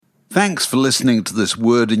Thanks for listening to this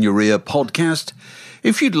Word in Your Ear podcast.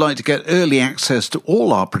 If you'd like to get early access to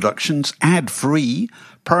all our productions ad-free,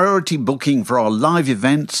 priority booking for our live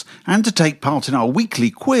events, and to take part in our weekly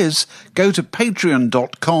quiz, go to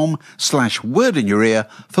patreon.com/wordinyourear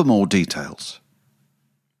for more details.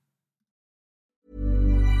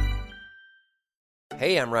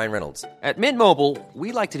 Hey, I'm Ryan Reynolds. At Mint Mobile,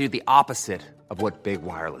 we like to do the opposite of what Big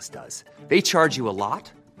Wireless does. They charge you a lot.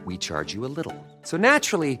 We charge you a little. So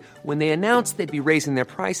naturally, when they announced they'd be raising their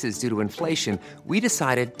prices due to inflation, we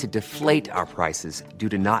decided to deflate our prices due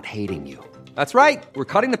to not hating you. That's right. We're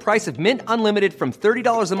cutting the price of Mint Unlimited from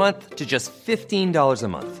 $30 a month to just $15 a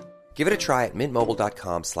month. Give it a try at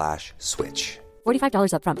mintmobile.com/switch.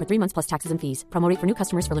 $45 up front for 3 months plus taxes and fees. Promo rate for new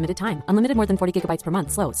customers for limited time. Unlimited more than 40 gigabytes per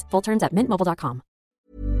month. Slows full terms at mintmobile.com.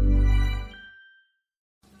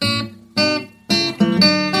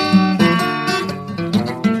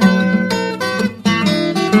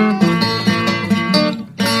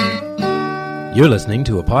 You're listening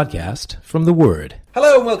to a podcast from The Word.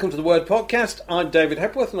 Hello and welcome to The Word Podcast. I'm David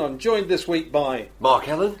Hepworth and I'm joined this week by Mark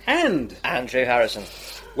Allen and Andrew Harrison.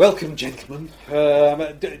 Welcome, gentlemen.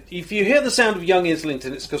 If you hear the sound of young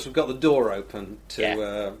Islington, it's because we've got the door open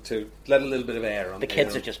to let a little bit of air on. The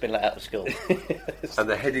kids have just been let out of school. And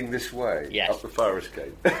they're heading this way, up the fire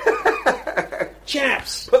escape.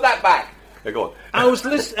 Chaps! Put that back! Yeah, go on. I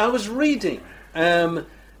was reading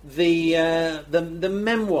the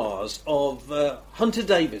memoirs of Hunter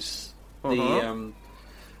Davies,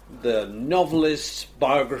 the novelist,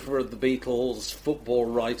 biographer of the Beatles, football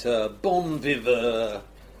writer, bon vivant,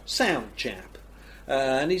 sound chap.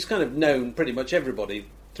 And he's kind of known pretty much everybody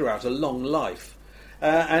throughout a long life.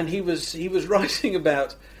 And he was writing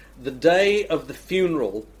about the day of the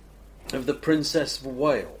funeral of the Princess of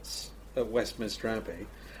Wales at Westminster Abbey.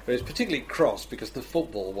 He was particularly cross because the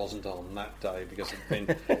football wasn't on that day because it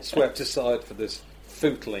had been swept aside for this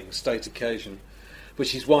footling state occasion,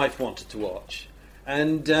 which his wife wanted to watch.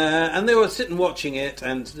 And they were sitting watching it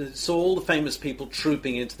and saw all the famous people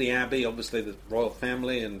trooping into the Abbey, obviously the royal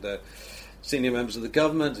family and senior members of the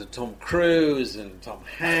government, and Tom Cruise and Tom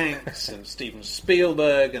Hanks and Steven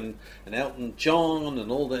Spielberg and Elton John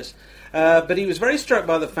and all this. But he was very struck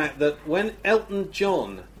by the fact that when Elton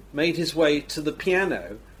John made his way to the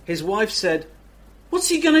piano, his wife said, "What's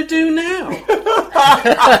he going to do now?"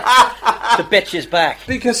 The bitch is back.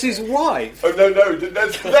 Because his wife... Oh, no,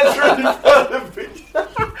 that's really funny.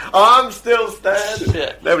 I'm still standing.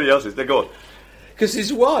 Yeah. Nobody else is. They're gone. Because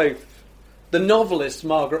his wife, the novelist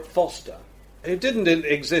Margaret Foster, who didn't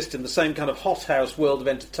exist in the same kind of hothouse world of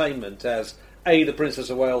entertainment as A, the Princess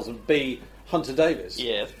of Wales, and B, Hunter Davies,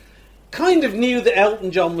 kind of knew that Elton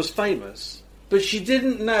John was famous, but she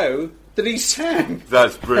didn't know that he sang.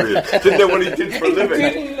 That's brilliant. Didn't know what he did for a living.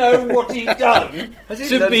 Didn't know what he'd done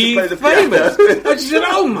to be famous. And she said,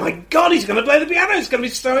 "Oh my God, he's going to play the piano. It's going to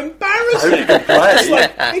be so embarrassing." It's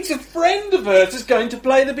like, it's a friend of hers is going to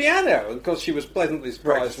play the piano. And of course, she was pleasantly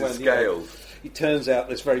surprised when it turns out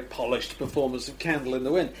this very polished performance of Candle in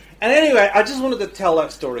the Wind. And anyway, I just wanted to tell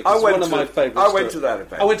that story because it's one of my favourite stories. I went to that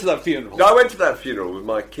event. I went to that funeral. No, I went to that funeral with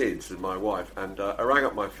my kids and my wife, and I rang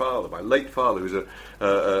up my father, my late father, who's an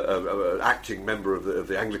acting member of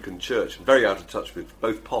the Anglican Church, and very out of touch with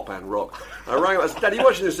both pop and rock. I rang up, I said, "Dad, are you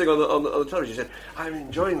watching this thing on the television?" He said, "I'm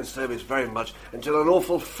enjoying the service very much until an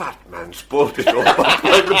awful fat man spoiled it all by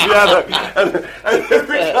playing the piano." And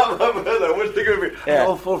every time I've heard that, I was thinking of it, an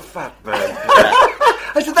awful fat man.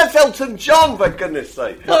 I said, "That's Elton John, for goodness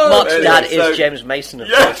sake." Mark's dad is James Mason, of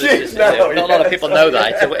course. Not a lot of people know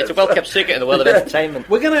that. It's a well-kept secret in the world of entertainment.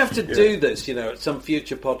 We're going to have to do this, at some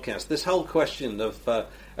future podcast. This whole question of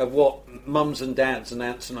what mums and dads and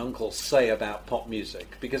aunts and uncles say about pop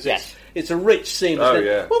music, because it's a rich scene.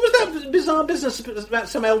 What was that bizarre business about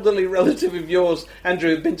some elderly relative of yours, Andrew,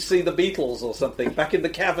 who'd been to see the Beatles or something back in the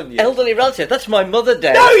Cavern years? Elderly relative? That's my mother,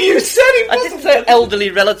 Dave. No, you said it wasn't. I didn't say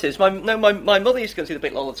elderly relatives. My mother used to go see the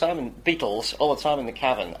Beatles all the time in the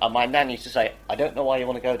Cavern, and my nan used to say, "I don't know why you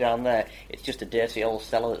want to go down there. It's just a dirty old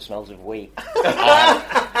cellar that smells of wee."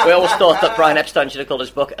 We always thought that Brian Epstein should have called his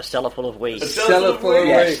book "A Cellar Full of Wee." A cellar full of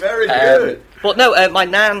wee. Very good. But no, my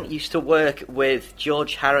nan used to work with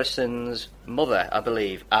George Harrison's mother, I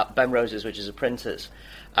believe, at Ben Roses, which is a printer's.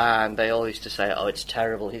 And they all used to say, "Oh, it's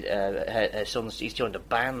terrible. Her son's he's joined a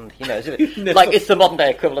band." Like it's the modern day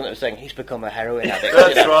equivalent of saying he's become a heroin addict.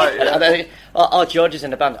 That's right. Yeah. And then, George is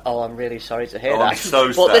in a band. Oh, I'm really sorry to hear that. I'm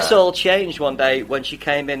so but sad. this all changed one day when she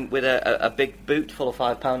came in with a big boot full of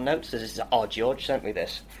 £5 notes. This is, George sent me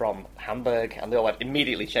this from Hamburg, and they all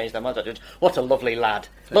immediately changed their minds. What a lovely lad.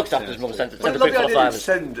 Looks after his mother. Sent a boot full of £5.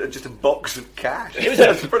 Send just a box of cash. It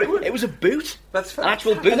was a boot. boot. That's An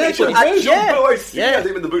actual boot. An actual boot? Actual Yeah. boot. I see Yeah. it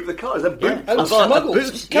in the boot of the car. It's a boot. Oh, I bought a smuggled.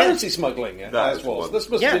 boot, Currency smuggling, yeah. That's That was. one. This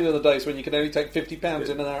must Yeah. have been in the days when you could only take £50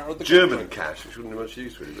 in and out of the German country. cash, which wouldn't have much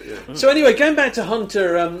use really, but yeah. So anyway, going back to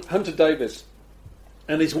Hunter Davis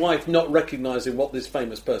and his wife not recognising what this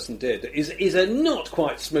famous person did is a not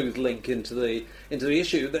quite smooth link into the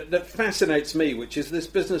issue that fascinates me, which is this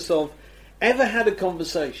business of ever had a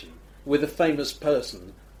conversation with a famous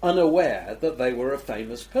person unaware that they were a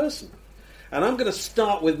famous person. And I'm going to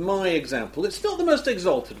start with my example. It's not the most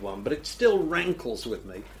exalted one, but it still rankles with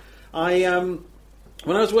me.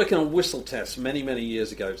 When I was working on whistle tests many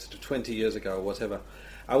years ago, sort of 20 years ago or whatever,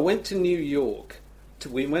 I went to New York.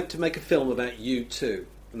 We went to make a film about U2,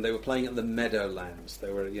 and they were playing at the Meadowlands. They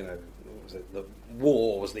were, what was it? The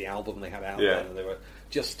War was the album they had out Yeah. then, and they were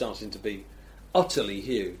just starting to be utterly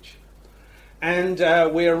huge. And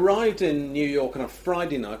we arrived in New York on a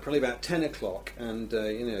Friday night, probably about 10 o'clock, and,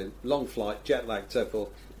 long flight, jet lagged, so forth.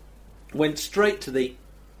 Went straight to the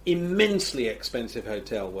immensely expensive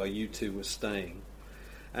hotel where U2 was staying.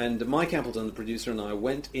 And Mike Appleton, the producer, and I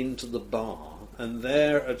went into the bar, and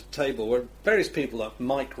there at a table were various people that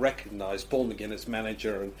Mike recognised, Paul McGuinness,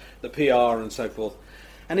 manager, and the PR and so forth.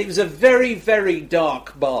 And it was a very, very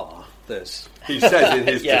dark bar, this. He says in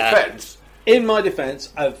his Yeah. defence. In my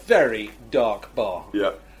defence, a very dark bar.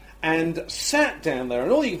 Yeah. And sat down there,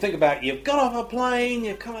 and all you can think about, you've got off a plane,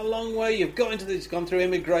 you've come a long way, you've gone through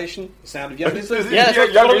immigration, the sound of young Islington. Yeah, that's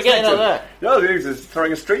what are we getting at there? No, he was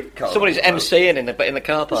throwing a streetcar. Somebody's MCing in the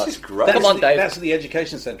car park. This is great. Come on, Dave. That's at the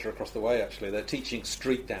education centre across the way, actually. They're teaching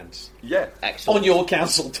street dance. Yeah. Excellent. On your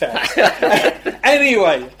council tax.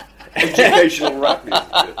 Anyway, Educational rap music.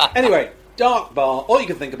 Yeah. anyway, dark bar, all you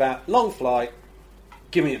can think about, long flight,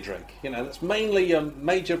 give me a drink. That's mainly a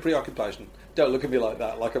major preoccupation. Don't look at me like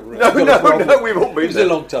that, like a No, we've all been It was there. a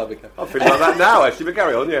long time ago. I feel like that now, actually, but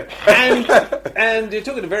carry on, yeah. And you're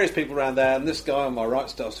talking to various people around there, and this guy on my right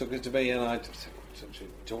starts talking to me, and I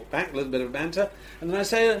talk back, a little bit of banter, and then I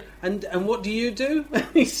say, and what do you do? And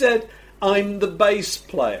he said, I'm the bass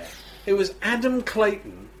player. It was Adam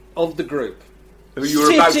Clayton of the group. Who you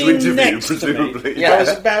were about to sitting interview, next to me. presumably. I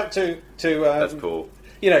was about to That's cool.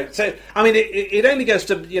 So I mean, it only goes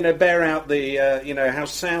to bear out the how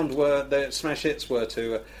sound the smash hits were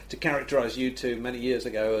to characterise U2 many years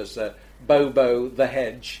ago as Bobo the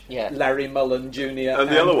Hedge, Yeah. Larry Mullen Jr. And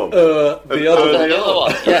the other one. The other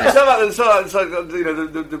one. Yeah. It's like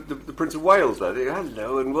the Prince of Wales there.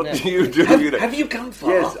 Hello, and what do you do? Have you come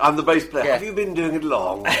far? Yes, I'm the bass player. Yeah. Have you been doing it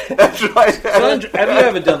long? That's right. So, Andrew, have you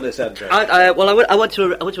ever done this, Andrew? I went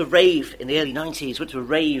to a rave in the early 90s. Went to a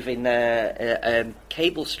rave in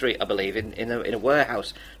Cable Street, I believe, in a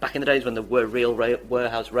warehouse back in the days when there were real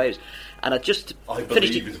warehouse raves. And I just I finished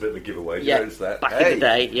believe it's a bit of a giveaway. Yeah, Notice that. back in the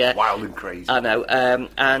day, yeah. Wild and crazy. I know.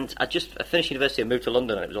 And I finished university and moved to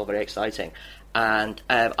London, and it was all very exciting. And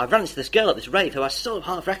I ran into this girl at this rave who I sort of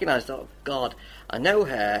half recognised. Oh, God, I know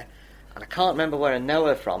her, and I can't remember where I know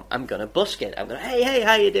her from. I'm going to busk it. I'm going, hey,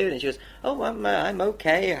 how you doing? And she goes, oh, I'm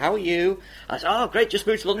okay. How are you? I said, oh, great, just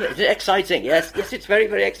moved to London. Is it exciting? Yes, it's very,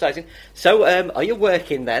 very exciting. So, are you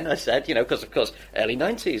working then? I said, because, of course, early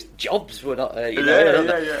 90s, jobs were not,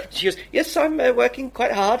 Yeah. She goes, yes, I'm working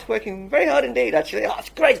quite hard, working very hard indeed, actually. Oh, that's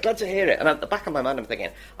great, glad to hear it. And at the back of my mind, I'm thinking,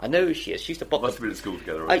 I know who she is. She used to book Must have been at school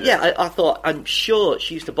together. I thought, I'm sure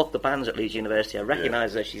she used to book the bands at Leeds University. I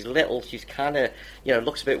recognise her. She's little. She's kind of,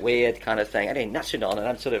 looks a bit weird kind of thing. Anyway, nattering on, and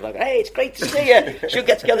I'm sort of like, hey, it's great to see you. She'll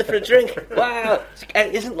get together for a drink. Wow.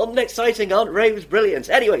 Isn't London exciting? Aren't raves brilliant?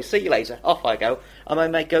 Anyway, see you later. Off I go. And my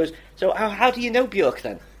mate goes, so how do you know Björk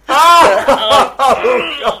then?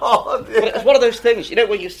 Oh, God. But it's one of those things,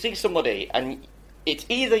 where you see somebody and it's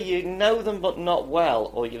either you know them but not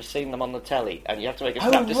well, or you've seen them on the telly, and you have to make a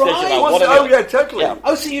snap decision right. about what Oh, yeah, totally. Yeah.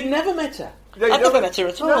 Oh, so you'd never met her? Yeah, you I've know- never met her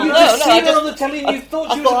at all. No, You'd no, just seen her I on the telly and you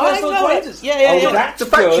thought I she was a thought, I personal know her. acquaintance? Yeah, Oh, yeah. that's The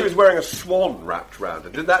fact good. she was wearing a swan wrapped round her,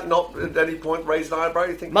 did that not at any point raise an eyebrow?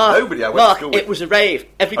 You think Mark, nobody I went to school with. it was a rave.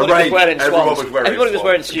 Everybody A rave. was wearing Everyone swans. was wearing Everybody was swans.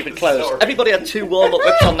 wearing stupid clothes. Sorry. Everybody had two warm-up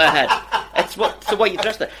looks on their head. It's the way you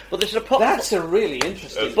dress there. But there's an apocryphal. That's a really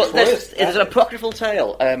interesting But there's twist. an apocryphal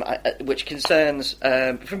tale which concerns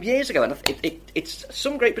from years ago, and it's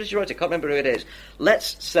some great British writer. I can't remember who it is.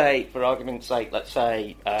 Let's say, for argument's sake,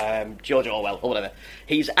 George Orwell or whatever.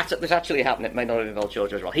 He's this actually happened. It may not have involved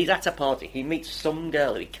George Orwell. He's at a party. He meets some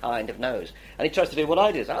girl who he kind of knows, and he tries to do what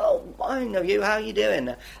I do. Oh, I know you. How are you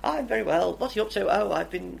doing? I'm very well. What are you up to? Oh, I've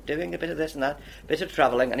been doing a bit of this and that, bit of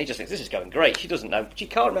travelling. And he just thinks this is going great. She doesn't know. She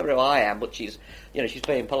can't remember who I am, but she's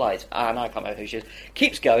being polite, and I can't remember who she is.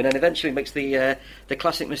 Keeps going, and eventually makes the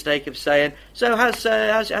classic mistake of saying, "So how's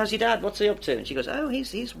your dad? What's he up to?" And she goes, "Oh,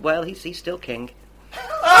 he's well. He's still king."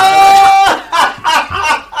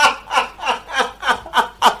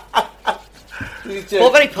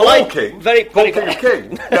 Well, very polite. Paul King? Very Paul King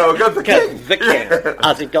King? No, go the King. The King,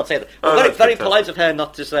 as in God save it. Well, Oh, that's very fantastic. polite of her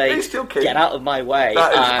not to say, He's still king. get out of my way,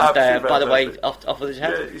 That is and absolutely by the way, fantastic. off with his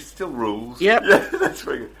head. Yeah, he still rules. Yep. Yeah, that's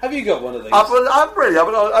very good. Have you got one of these?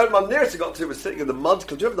 My nearest I got to was sitting in the Mud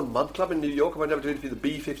Club. Do you remember the Mud Club in New York? I went over to interview the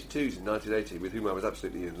B-52s in 1980, with whom I was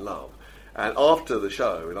absolutely in love. And after the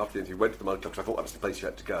show, and after the interview, went to the Mud Club, because I thought that was the place you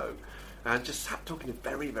had to go. And just sat talking to a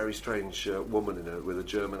very, very strange woman with a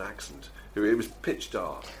German accent, who it was pitch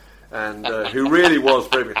dark. And who really was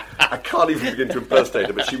very... I can't even begin to impersonate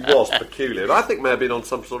her, but she was peculiar. And I think may have been on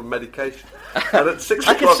some sort of medication. And at 6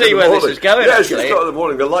 I o'clock can see in the where this morning, is going, Yeah, 6 actually. o'clock in the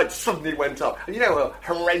morning, the light suddenly went up. And you know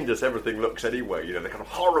how horrendous everything looks anyway. You know, the kind of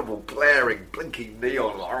horrible, glaring, blinking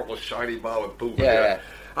neon, horrible shiny bar with boom. Yeah.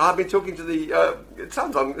 I've been talking to the... it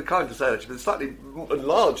sounds unkind to say that, but a slightly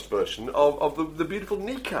enlarged version of the beautiful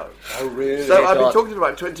Nico. Oh, really? So I've been God. talking to her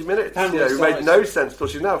about 20 minutes. How You know, many who made size? no sense at all.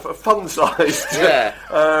 She's now a fun-sized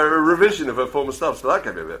revision of her former stuff, so that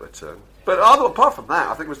gave me a bit of a turn. But apart from that,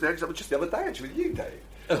 I think it was just the other day, actually, with you, Dave.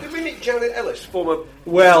 Did we meet Janet Ellis, former...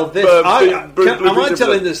 Well, this, Blue am I Peter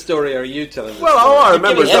telling Blue. this story, or are you telling this Well, story? all I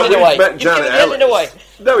remember is giving that it away. we met You're Janet giving it away.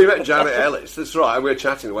 Ellis. No, we met Janet Ellis, that's right, and we were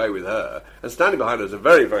chatting away with her, and standing behind her was a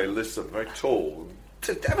very, very lissome, very tall,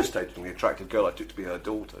 devastatingly attractive girl I took to be her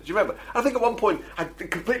daughter. Do you remember? I think at one point I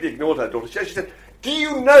completely ignored her daughter. She said, "Do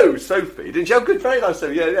you know Sophie?" Didn't she? Oh, good, very nice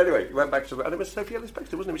Sophie. Yeah, anyway, we went back to her, and it was Sophie Ellis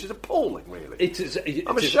Bextor, wasn't it? Which is appalling, really. It is.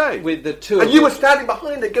 I'm ashamed. With the two. And of you them. were standing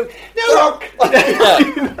behind her going, "No,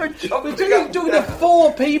 We're talking to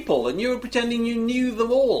 4 people, and you were pretending you knew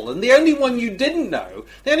them all. And the only one you didn't know,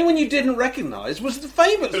 the only one you didn't recognise, was the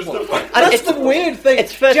famous one. That's it's- the weird thing.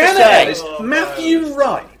 it's fair to Janet say- Ellis, Matthew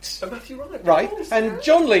Wright. Matthew Wright, Right, yes, and yeah.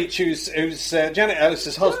 John Leach, who's Janet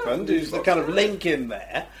Ellis's husband, who's the kind of link in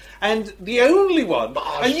there, and the only one,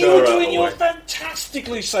 and you were doing your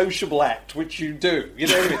fantastically sociable act, which you do, you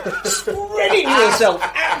know what I mean? Spreading yourself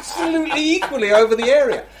absolutely equally over the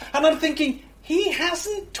area. And I'm thinking, he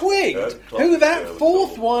hasn't twigged who that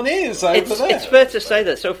 4th one is over there. It's fair to say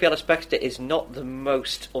that Sophie Ellis Bextor is not the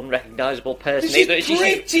most unrecognisable person This either. is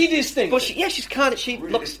pretty distinct. But she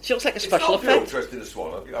looks like a special It's not effect. interest in the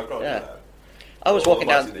Swan, I've got Yeah. that. I was Or walking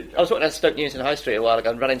down Martinique. Stoke Newington High Street a while ago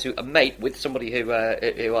and ran into a mate with somebody who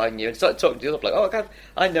I knew and started talking to the other bloke. Oh, God,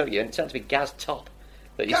 I know you, and it turned out to be Gaz Top.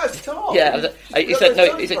 But Gaz Top? Yeah, he said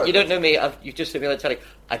no. He said Program. you don't know me. You've just seen me on the telly.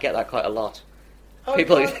 I get that quite a lot. Oh,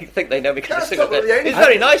 People right. who think they know me because I Gaz sing Top, with yeah, it. It's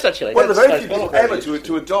very nice, actually. One of the very few That's people very ever useful.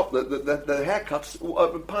 to adopt the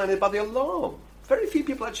haircuts pioneered by the alarm. Very few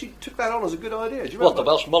people actually took that on as a good idea. Do you What, remember? the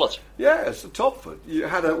Welsh mullet? Yeah, it's the Topford. You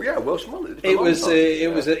had a Welsh mullet. for a It long was time.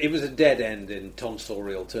 it was a dead end in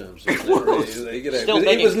tonsorial terms. Wasn't it? was. Really? You know, Still it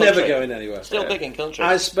big was in never country. going anywhere. Still big in country.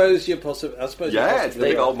 I suppose you're possibly. Yeah, it's possibly the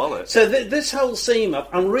big right. old mullet. So this whole scene,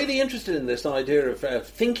 I'm really interested in this idea of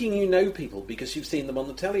thinking you know people because you've seen them on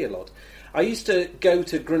the telly a lot. I used to go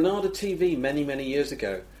to Granada TV many, many years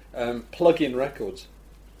ago, plug-in records.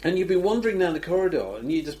 And you'd be wandering down the corridor,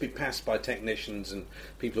 and you'd just be passed by technicians and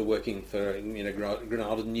people who are working for,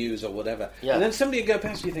 Granada News or whatever. Yeah. And then somebody would go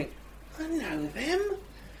past, and you think, I know them.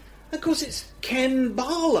 Of course, it's Ken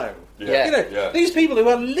Barlow. Yeah. Yeah. These people who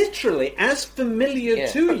are literally as familiar Yeah.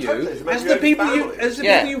 to Fantastic. you It's like as your the own people family.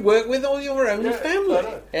 Yeah. you work with or your own Yeah, family. I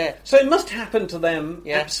know. Yeah. So it must happen to them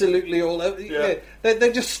Yeah. absolutely all over. Yeah.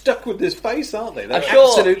 They're just stuck with this face, aren't they? They're I'm sure-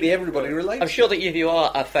 absolutely everybody relates. I'm sure that if you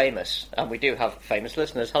are famous, and we do have famous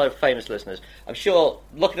listeners, hello famous listeners, I'm sure,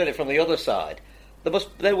 looking at it from the other side,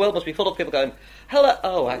 their world must be full of people going, hello,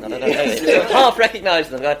 oh, hang on, I don't know. Sort of half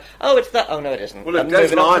recognising them, going, oh, it's that, oh, no, it isn't. Well, if And Des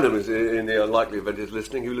moving on. Lynam is in the unlikely event he's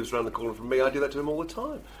listening, who lives around the corner from me, I do that to him all the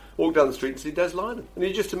time. Walk down the street and see Des Lynam, and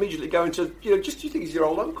you just immediately go into, you think he's your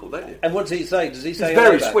old uncle, don't you? And what does he say? Does he say He's very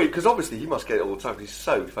hello back? sweet, because obviously he must get it all the time, because he's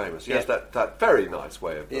so famous. He has Yeah. that very nice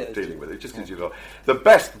way of Yeah, dealing with it. It just gives you the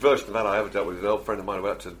best version of that I ever dealt with. An old friend of mine who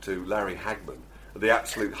went up to Larry Hagman, at the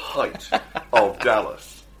absolute height of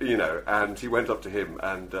Dallas. And he went up to him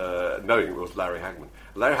and knowing it was Larry Hagman.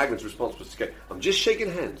 Larry Hagman's response was to go, "I'm just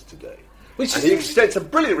shaking hands today." Which and is- he extends a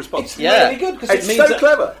brilliant response. It's Yeah. really good because It's it means so that-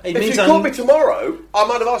 clever. It If means you called me tomorrow, I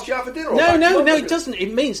might have asked you out for dinner. or back No, tomorrow. it doesn't.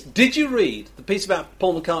 It means. Did you read the piece about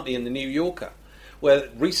Paul McCartney in the New Yorker, where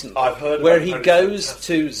recently, I've heard where about he it. goes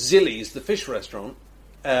to Zilly's, the fish restaurant,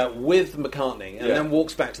 with McCartney, and Yeah. then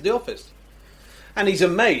walks back to the office. And he's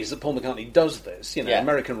amazed that Paul McCartney does this. Yeah.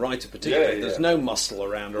 American writer particularly. Yeah. There's no muscle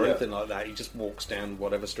around or Yeah. anything like that. He just walks down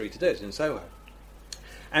whatever street it is in Soho.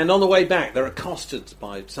 And on the way back, they're accosted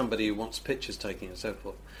by somebody who wants pictures taken and so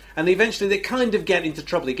forth. And eventually they kind of get into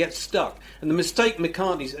trouble. He gets stuck. And the mistake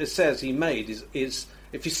McCartney says he made is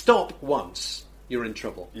if you stop once you're in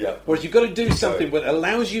trouble. Yeah. Whereas you've got to do something that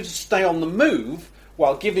allows you to stay on the move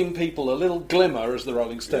while giving people a little glimmer, as the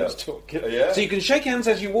Rolling Stones talk. Yeah. So you can shake hands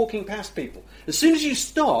as you're walking past people. As soon as you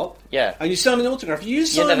stop and you sign an autograph, you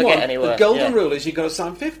sign never one. get anywhere. The golden rule is you've got to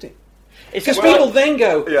sign 50. Because Well, people then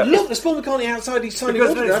go, look, there's Paul McCartney outside, he's signing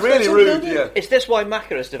Because autographs. it's really rude, yeah. Is this why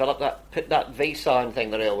Macca has developed that V sign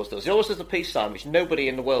thing that he always does? He always does the peace sign, which nobody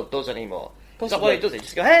in the world does anymore. Is that why he does it?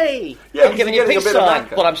 Just go, hey, I'm giving you a peace sign,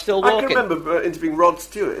 but I'm still walking. I can remember interviewing Rod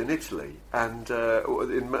Stewart in Italy and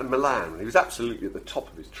in Milan. He was absolutely at the top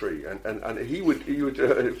of his tree, and he would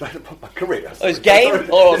my career. Oh, his game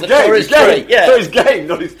or the tourist tree? Yeah, so his game,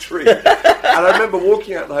 not his tree. And I remember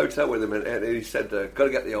walking out the hotel with him, and he said, "Got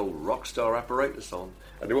to get the old rock star apparatus on."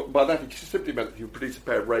 And by that, he simply meant that he would produce a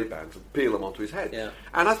pair of Ray-Bans and peel them onto his head. Yeah.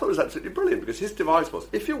 And I thought it was absolutely brilliant, because his device was,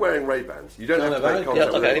 if you're wearing Ray-Bans, you don't have to make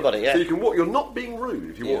contact with anybody. So you can walk. You're not being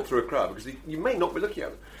rude if you walk through a crowd, because you may not be looking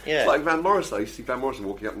at them. Yeah. It's like Van Morrison. I used to see Van Morrison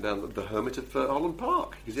walking up and down the Hermit of Holland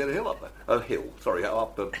Park, because he had a hill up there.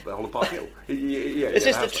 Up the Holland Park Hill. Is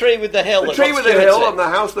this the tree with the hill? The tree with the hill and the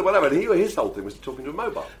house, whatever. And his whole thing was talking to a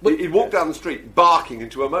mobile. He'd walk down the street barking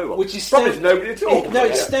into a mobile, which is probably to nobody at all. No,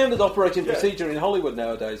 it's standard operating procedure in Hollywood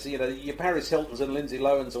nowadays. You know, your Paris Hiltons and Lindsay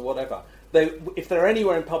Lohans or whatever. If they're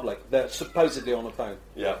anywhere in public, they're supposedly on a phone.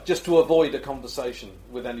 Yeah. Just to avoid a conversation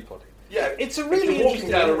with anybody. Yeah, it's a really if you're walking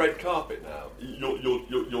interesting down a red carpet now,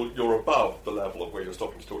 you're above the level of where you're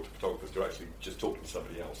stopping to talk to photographers. You're actually just talking to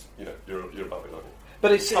somebody else. You know, you're above it, aren't you?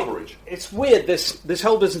 But it's weird, this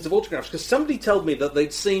whole business of autographs, because somebody told me that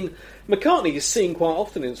they'd seen McCartney is seen quite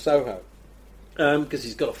often in Soho, because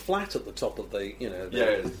he's got a flat at the top of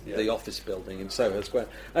the office building in Soho Square,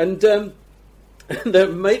 and a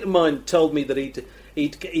mate of mine told me that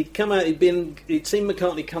he'd come out, he'd seen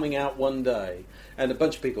McCartney coming out one day, and a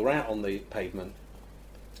bunch of people were out on the pavement.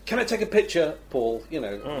 Can I take a picture, Paul? You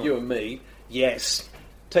and me. Yes,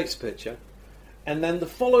 takes a picture. And then the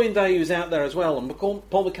following day he was out there as well, and Paul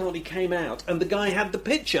McCartney came out, and the guy had the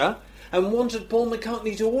picture and wanted Paul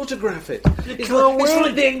McCartney to autograph it. It's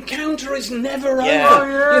like the encounter is never over. You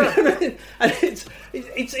know what I mean? And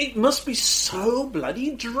it must be so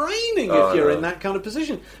bloody draining if you're in that kind of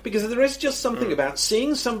position, because there is just something about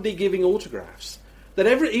seeing somebody giving autographs that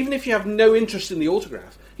even if you have no interest in the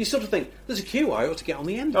autograph, you sort of think, there's a queue, I ought to get on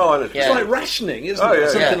the end of it. It's like rationing, isn't it?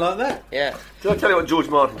 Something like that. Yeah. Did I tell you what George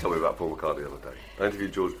Martin told me about Paul McCartney the other day? I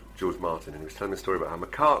interviewed George Martin, and he was telling me a story about how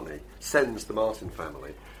McCartney sends the Martin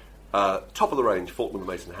family top of the range Fortnum &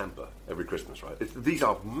 Mason hamper every Christmas, right? These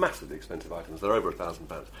are massively expensive items. They're over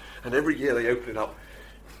 £1,000. And every year they open it up,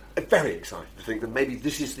 very excited to think that maybe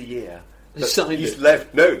this is the year This is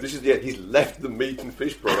the end. He's left the meat and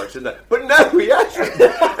fish products in there. But no, he hasn't.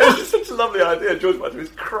 It's such a lovely idea. George Martin was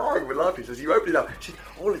crying with laughter. He says, you open it up. She says,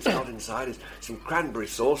 all it's got inside is some cranberry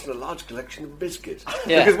sauce and a large collection of biscuits.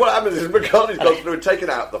 Yeah. Because what happens is McCartney's gone through and taken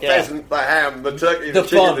out the pheasant, the ham, the turkey, the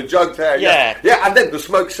chicken, the jugged hare. Yeah, and then the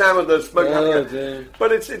smoked salmon, the smoked ham.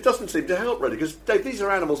 But it doesn't seem to help, really, because, Dave, these are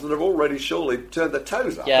animals that have already surely turned their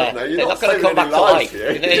toes up, haven't they? They're not going to come back to life.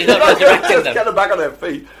 You're not resurrecting them. Get them back on their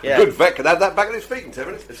feet. Yeah. Good vet can have that back on his feet in 10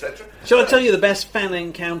 minutes, etc. Shall I tell you the best fan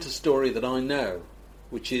encounter story that I know,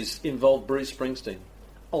 which involved Bruce Springsteen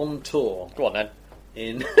on tour? Go on, then.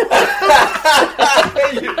 You know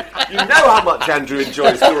how much Andrew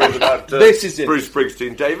enjoys stories about Bruce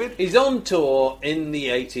Springsteen, David. He's on tour in the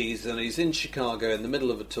 80s, and he's in Chicago in the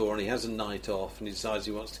middle of a tour, and he has a night off, and he decides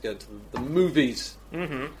he wants to go to the movies.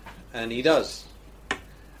 Mm-hmm. And he does.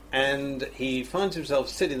 And he finds himself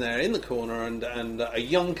sitting there in the corner, and a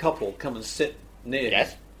young couple come and sit near him.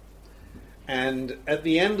 And at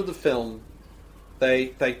the end of the film,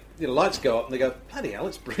 they lights go up and they go, bloody hell,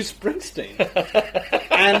 it's Bruce Springsteen.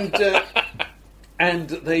 and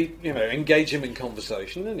they engage him in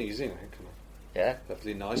conversation, and he's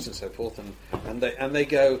perfectly nice and so forth, and they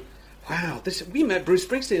go, wow, we met Bruce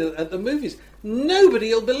Springsteen at the movies.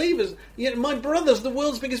 Nobody will believe us. My brother's the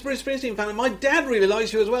world's biggest Bruce Springsteen fan, and my dad really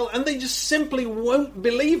likes you as well, and they just simply won't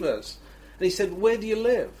believe us. And he said, where do you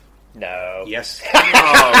live? No. Yes.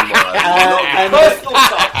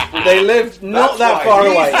 They lived not that far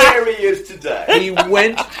away. There he is today. He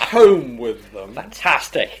went home with them.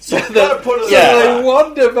 Fantastic. So they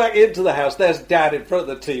wander back into the house. There's Dad in front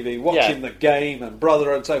of the TV watching the game, and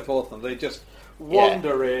brother and so forth, and they just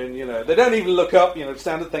wander in. They don't even look up.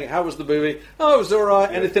 Stand and think, how was the movie? Oh, it was all right.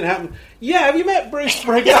 Anything happened? Yeah. Have you met Bruce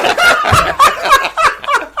Springsteen?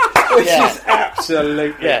 Which is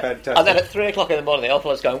absolutely fantastic. And then at 3 o'clock in the morning, the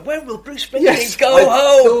opera's going, when will Bruce Springsteen go I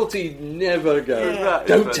home? Thought he'd never go. Yeah.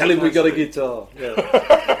 Don't tell him we got a guitar.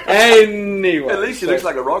 Yeah. Anyway. At least he looks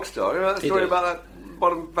like a rock star. You know that story about that?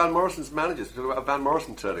 One of Van Morrison's managers, talking about Van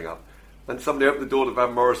Morrison turning up. and somebody opened the door to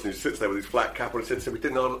Van Morrison, who sits there with his flat cap on and said, "So we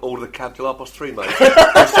didn't order the cab till 3:30, mate.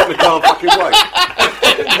 I certainly can't fucking wait."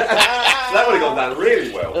 That would have gone down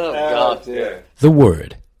really well. Oh, God. Yeah. The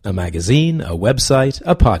Word, a magazine, a website,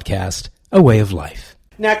 a podcast, a way of life.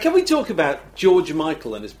 Now, can we talk about George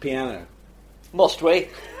Michael and his piano? Must we?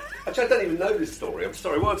 Actually, I don't even know this story. I'm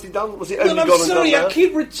sorry. What has he done? Was he Well, only I'm gone sorry, and done I that?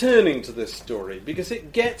 keep returning to this story because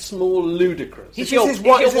it gets more ludicrous. He's Is your, this he's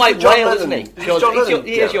what- your is this white the John whale, Lennon- isn't he? is this George, John he's your, Lennon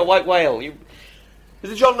he is piano? your white whale. You,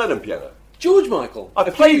 Is it John Lennon piano? George Michael, I a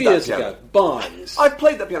few played that years piano. ago, buys. I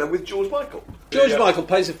played that piano with George Michael. George Yeah. Michael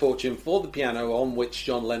pays a fortune for the piano on which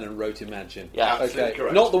John Lennon wrote Imagine. Yeah, absolutely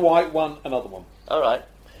correct. Not the white one, another one. all right.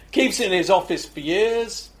 Keeps it in his office for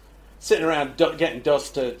years, sitting around getting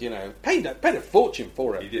dusted, paid a fortune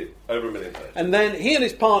for it. He did. Over £1 million. And then he and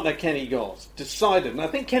his partner Kenny Goss decided, and I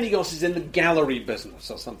think Kenny Goss is in the gallery business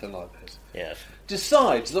or something like this, Yes.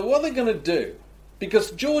 decides that what they're going to do,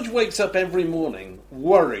 because George wakes up every morning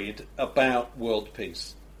worried about world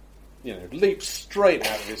peace. Leaps straight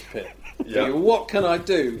out of his pit. Yeah. What can I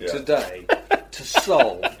do Yeah. today to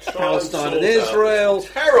solve Palestine and sort out Israel, this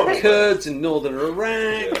terrible Kurds in northern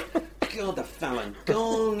Iraq, God, the Falun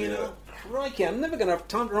Gong, crikey, I'm never going to have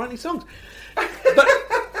time to write any songs. But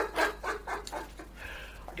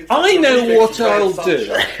I know what I'll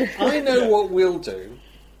do. I know what we'll do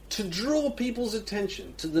to draw people's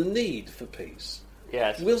attention to the need for peace.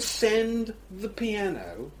 Yes. We'll send the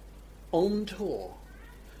piano on tour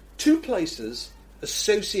to places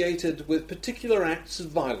associated with particular acts of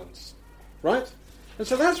violence, right? And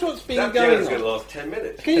so that's what's been That going piano's on. going to last 10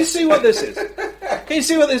 minutes. Can you see what this is? Can you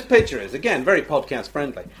see what this picture is? Again, very podcast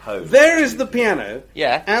friendly. Home. There is the piano.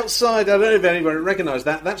 Yeah. Outside, I don't know if anybody recognised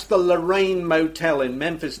that. That's the Lorraine Motel in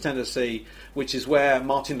Memphis, Tennessee, which is where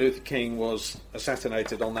Martin Luther King was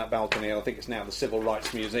assassinated on that balcony. I think it's now the Civil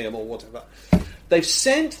Rights Museum or whatever. They've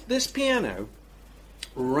sent this piano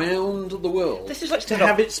round the world This is like to something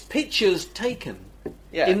have off- its pictures taken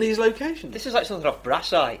Yeah. in these locations. This is like something off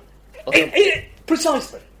Brass Eye.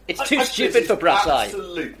 Precisely. It's too stupid for Brass Eye.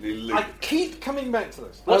 Absolutely I ludicrous. keep coming back to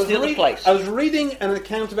this. What's I was the other place? I was reading an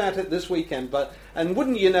account about it this weekend, and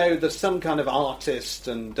wouldn't you know, there's some kind of artist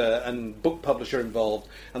and book publisher involved,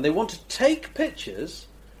 and they want to take pictures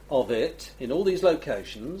of it in all these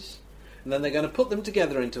locations, and then they're going to put them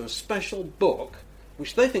together into a special book,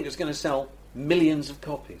 which they think is going to sell millions of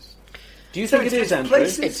copies. Do you think it is, Andrew?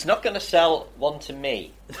 It's not going to sell one to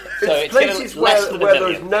me. So It's it's going places to less where, than a where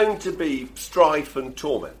there's million. known to be strife and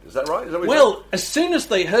torment. Is that right? Is that what you're Well, as soon as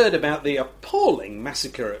they heard about the appalling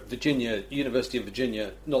massacre at University of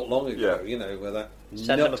Virginia, not long ago, Yeah. where that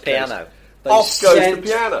Send them a nutcase- piano. They Off goes the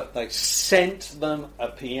piano. They sent them a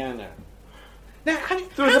piano. Now, how do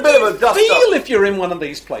There was how a bit do of you a dust feel up. if you're in one of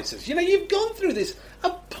these places? You've gone through this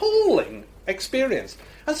appalling experience,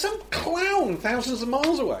 and some clown thousands of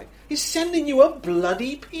miles away is sending you a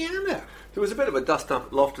bloody piano. There was a bit of a dust up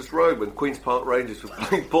at Loftus Road when Queen's Park Rangers were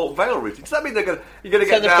playing Port Vale route. Does that mean you're going to get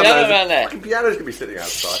Send the down piano there? around there. Fucking piano's going to be sitting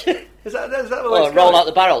outside. is that the way Or it's roll going? out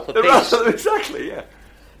the barrel for peace. Exactly, yeah.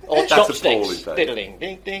 Or That's appalling, chopsticks. Dave. Diddling.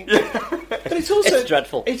 Ding, ding. But it's also It's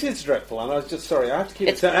dreadful. It is dreadful, and I was just sorry. I have to keep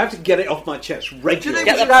It's- it. I have to get it off my chest Do you regularly. think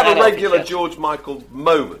Get we the should have piano a off your regular chest. George Michael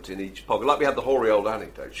moment in each pocket, like we had the hoary old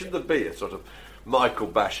anecdote? Shouldn't there be a sort of Michael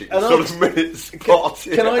bashing And sort I'll- of minute spot?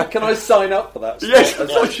 Can I sign up for that? Yes, as,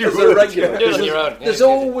 I thought you as a would, regular? yeah. Do it on your own. There's Yeah.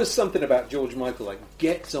 always something about George Michael that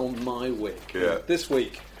gets on my wick. Yeah. This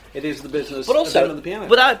week, it is the business But of also, the piano.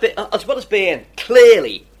 as well as being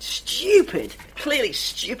clearly stupid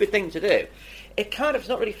thing to do, it kind of is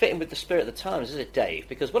not really fitting with the spirit of the times, is it, Dave?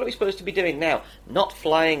 Because what are we supposed to be doing now? Not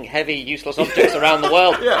flying heavy, useless objects around the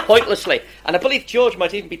world Yeah. pointlessly. And I believe George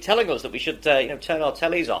might even be telling us that we should, turn our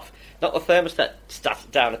tellies off, knock the thermostat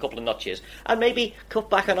down a couple of notches, and maybe cut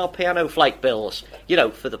back on our piano flight bills,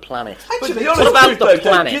 for the planet. But to Actually, be what honest, about truth the though, Dave,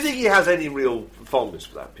 planet? do you think he has any real fondness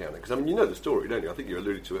for that piano? Because you know the story, don't you? I think you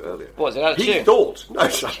alluded to it earlier. What, is it out of He tune? thought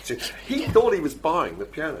he thought he was buying the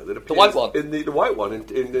piano that appears white one? in the white one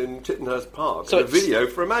in Tittenhurst Park. So in a it's- video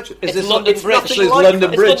for Imagine. Is It's this London it's Bridge. nothing It's like London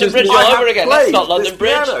that. Bridge, It's isn't it? I all have over again. That's played not London this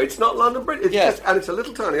Bridge. Piano. It's not London Bridge. It's Yeah. and it's a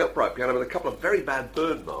little tiny upright piano with a couple of very bad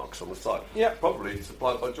burn marks on the side. Yeah. Probably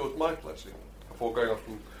supplied by George Michael, actually, before going off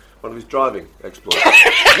on one of his driving exploits.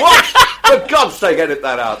 What? For God's sake, edit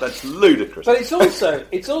that out. That's ludicrous. But it's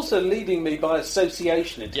also leading me by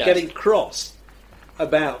association into Yes. getting cross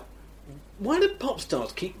about why do pop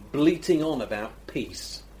stars keep bleating on about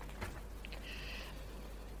peace?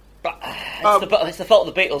 It's the fault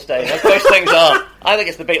of the Beatles, Dave. As most things are. I think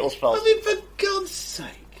it's the Beatles' fault. I mean, for God's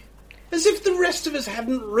sake, As if the rest of us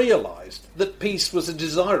hadn't realised that peace was a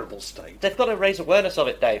desirable state. They've got to raise awareness of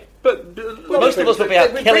it, Dave. But Most of us would be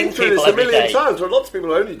out killing through people this a every million day. times. There are lots of people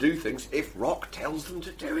who only do things if rock tells them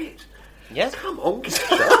to do it. Yes. Come on,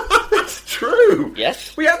 that's true.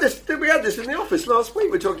 Yes. We had this in the office last week.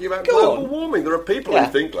 We're talking about Go global on. warming. There are people who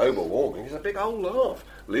think global warming is a big old laugh.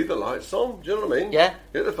 Leave the lights on. Do you know what I mean? Yeah.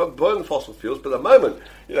 Burn fossil fuels. But the moment,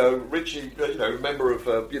 Richie, member of,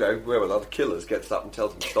 whoever the Killers gets up and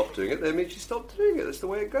tells them to stop doing it, then Richie stopped doing it. That's the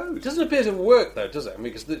way it goes. It doesn't appear to work, though, does it? I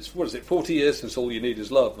mean, because it's, 40 years since All You Need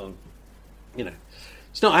Is Love, and,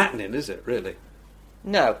 it's not happening, is it, really?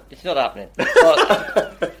 No, it's not happening. But,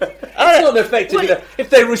 It's not effective. If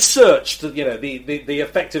they researched, the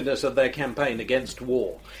effectiveness of their campaign against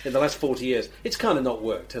war in the last 40 years, it's kind of not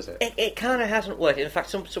worked, has it? it kind of hasn't worked. In fact,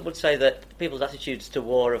 some would say that people's attitudes to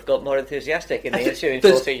war have got more enthusiastic in the ensuing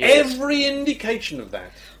There's 40 years. every indication of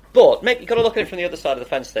that. But you've got to look at it from the other side of the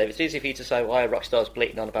fence, Dave. It's easy for you to say why a rock star's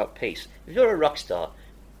bleating on about peace. If you're a rock star,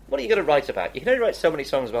 what are you going to write about? You can only write so many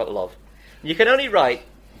songs about love. You can only write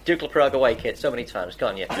Duke of Prague Away Kit so many times,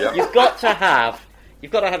 can't you? Yeah. You've got to have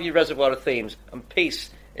your reservoir of themes, and peace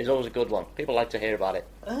is always a good one. People like to hear about it.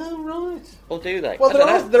 Oh, right. Or do they? Well,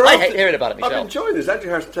 I hate hearing about it myself. I'm enjoying this. Andrew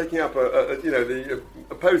Harris taking up the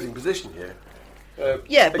opposing position here. but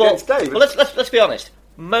Against Dave. well, let's be honest.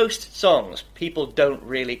 Most songs, people don't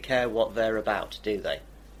really care what they're about, do they?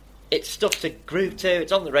 It's stuff to groove to.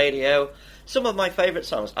 It's on the radio. Some of my favourite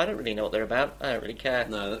songs, I don't really know what they're about. I don't really care.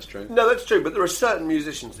 No, that's true. No, that's true. But there are certain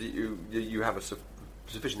musicians that you have a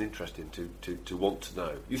sufficient interest in to want to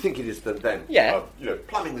know. You think it is them, Yeah.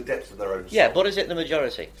 plumbing the depths of their own soul. Yeah, but is it the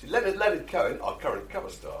majority? See, Leonard Cohen, our current cover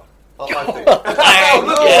star. I think.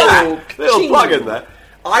 Yeah. Little plug in there.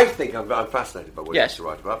 I think I'm fascinated by what he Yes. has to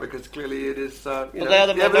write about, because clearly it is. Well, they are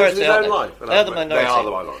the evidence of his minority, own aren't they? life. They are the minority. They are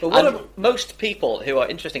the minority. But And most people who are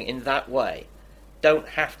interesting in that way don't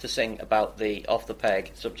have to sing about the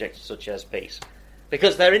off-the-peg subjects such as peace,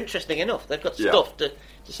 because they're interesting enough. They've got stuff to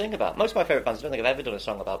sing about. Most of my favourite bands, I don't think I've ever done a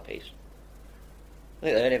song about peace. I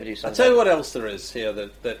think they only ever do I'll songs tell you about what else there is here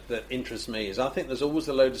that interests me is I think there's always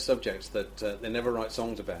a load of subjects that they never write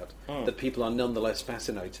songs about that people are nonetheless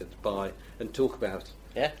fascinated by and talk about.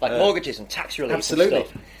 Yeah, like mortgages and tax relief Absolutely. and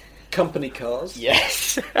stuff. Company cars.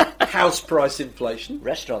 Yes. House price inflation.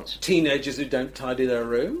 Restaurants. Teenagers who don't tidy their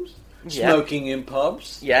rooms. Yeah. Smoking in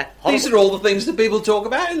pubs. Yeah. These are all the things that people talk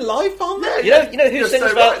about in life, aren't they? You know who You're sings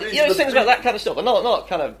so about right. who sings about that kind of stuff, and not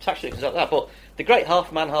kind of tax relief and stuff like that, but the great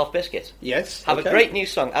Half Man Half Biscuit Yes. have okay. a great new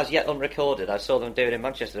song as yet unrecorded. I saw them do it in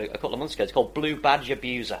Manchester a couple of months ago. It's called Blue Badge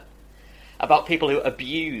Abuser. About people who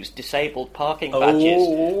abuse disabled parking badges.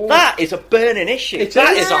 Oh. That is a burning issue.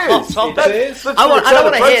 That is a hot topic. It is. That's I don't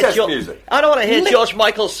want to hear protest music. I don't want to hear George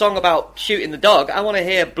Michael's song about shooting the dog. I want to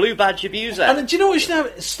hear Blue Badge Abuser. And do you know what we should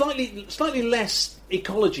have? Slightly less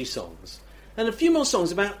ecology songs and a few more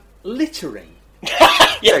songs about littering.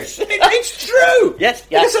 Yes. It's true. Yes,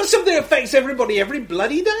 yeah. Because that's something that affects everybody every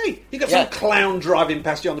bloody day. You got Yeah. some clown driving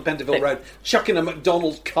past you on the Pentonville Road, chucking a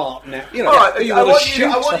McDonald's cart now. You know, All right, you I wanna want shoot.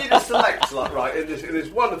 you to select, in this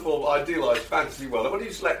wonderful, idealised fantasy world, I want you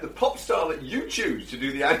to select the pop star that you choose to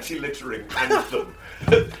do the anti-littering anthem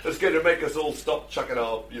that's going to make us all stop chucking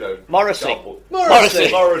our, Morrissey. cardboard.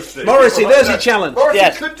 Morrissey, there's your challenge. Morrissey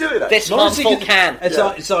Yes. could do that. This Morrissey harmful could- can.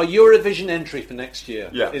 It's our Eurovision entry for next year.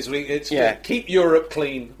 Yeah. It's Yeah. keep Europe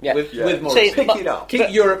clean Yeah. with Yeah. Morrissey. See, Pick it up.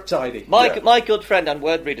 Keep Europe tidy. My good friend and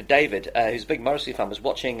word reader David, who's a big Morrissey fan, was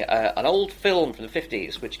watching an old film from the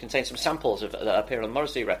 50s which contains some samples that appear on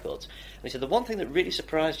Morrissey records. And he said the one thing that really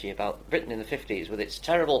surprised you about Britain in the 50s, with its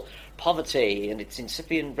terrible poverty and its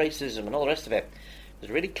incipient racism and all the rest of it, was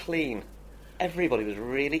really clean. Everybody was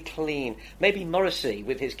really clean. Maybe Morrissey,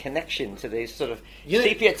 with his connection to this sort of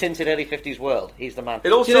sepia-tinted early 50s world, he's the man.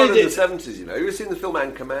 It all You know, started in the 70s, Have you ever seen the film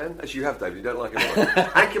Anchorman? As you have, David, you don't like it.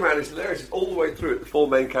 Anchorman is hilarious. It's all the way through it. The four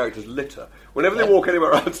main characters litter. Whenever they walk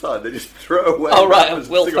anywhere outside, they just throw away. Oh, right, wrappers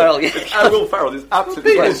and Will cigarettes. Ferrell, yeah. And Will Ferrell is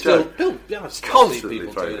absolutely People great. still, joke. I still Constantly see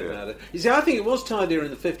people throwing doing it. about it. You see, I think it was tidier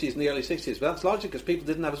in the 50s and the early 60s, but that's largely because people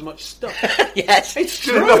didn't have as much stuff. Yes. It's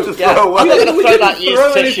Good enough to Yeah. throw away. I'm not going to We throw didn't that used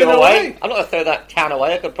throw tissue anything away. away. I'm not going to throw that can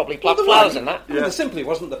away. I could probably plant Well, flowers in that. I mean, there simply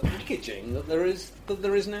wasn't the packaging that there is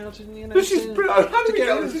now to, This is brilliant. How did we get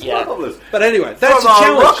go? rid This of is Yeah. marvellous. But anyway, that's From a our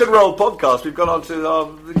challenge. rock and roll podcast, we've gone on to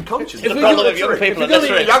the conscience. The we problem got of young littering. people If are we got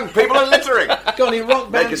littering. Young people are littering. Got any rock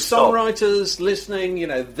Make bands, it stop. songwriters listening?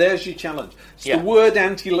 There's your challenge. It's Yeah. the word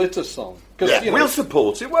anti-litter song. Because We'll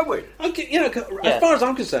support it, won't we? okay, Yeah. as far as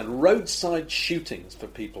I'm concerned, roadside shootings for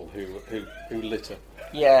people who litter.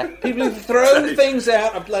 Yeah. People who throw things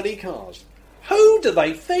out of bloody cars. Who do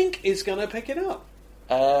they think is going to pick it up?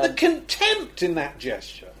 The contempt in that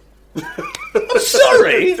gesture. I'm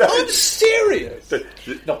sorry, I'm serious.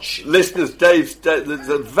 Not shit. Listeners, there's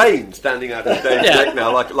a vein standing out of Dave's neck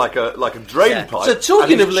now, like a drain pipe. So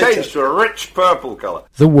talking and of it's litter, changed to a rich purple colour.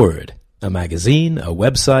 The Word, a magazine, a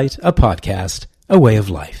website, a podcast, a way of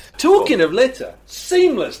life. talking of litter,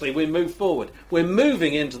 seamlessly we move forward. We're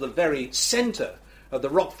moving into the very centre of the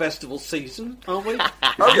rock festival season, aren't we?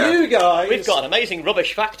 You guys, We've got an amazing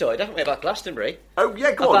rubbish factoid, haven't we, about Glastonbury? Oh,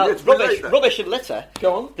 yeah, go About on. Let's relate rubbish, that. rubbish and litter.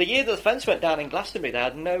 Go on. The year that the fence went down in Glastonbury, they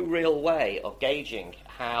had no real way of gauging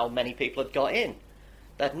how many people had got in.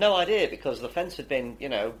 They had no idea because the fence had been,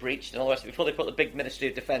 breached and all the rest of it before they put the big Ministry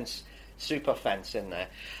of Defence super fence in there.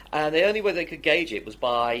 And the only way they could gauge it was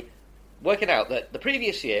by working out that the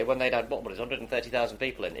previous year, when they'd had, 130,000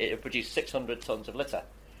 people in, it had produced 600 tonnes of litter.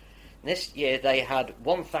 This year they had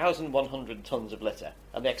 1,100 tonnes of litter,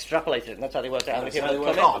 and they extrapolated it, and that's how they worked out how many people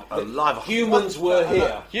had come in. Alive. humans were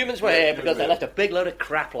here. Humans were here because they left a big load of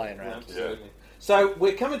crap lying around. Absolutely. So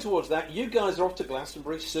we're coming towards that. You guys are off to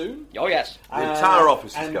Glastonbury soon. Oh, yes. The entire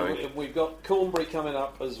office is and going. We've got Cornbury coming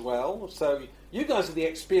up as well. So you guys are the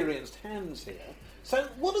experienced hands here. So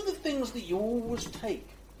what are the things that you always take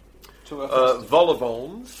to a festival?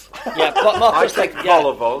 Vol-au-vents. Yeah, but Mark I does take take...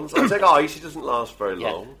 vol-au-vents. I take ice. It doesn't last very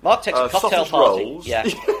Yeah. long. Mark takes a cocktail sausage party. rolls. Yeah.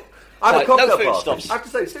 I have a No cocktail foodstuffs. party. I have to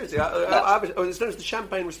say, seriously, it's known as the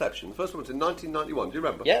Champagne Reception. The first one was in 1991. Do you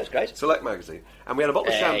remember? Yeah, it was great. Select magazine. And we had a bottle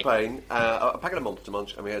of Hey. champagne, a packet of Monster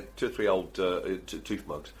Munch, and we had 2 or 3 old tooth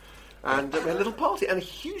mugs. And we had a little party, and a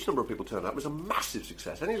huge number of people turned up. It was a massive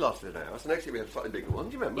success. It only lasted an hour. So next year we had a slightly bigger one.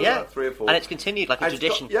 Do you remember? Yeah. Like 3 or 4. And it's continued like a And it's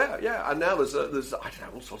tradition. yeah. And now there's I don't know,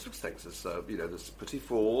 all sorts of things. There's there's petit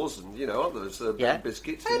fours and others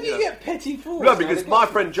biscuits. How and, do you get petit fours? No, because my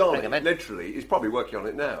friend Johnny, Bring 'em in. literally, is probably working on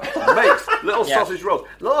it now. He makes little Yeah. sausage rolls.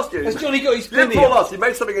 Last year, Has Johnny got his year pinny before up? last, he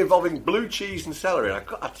made something involving blue cheese and celery. And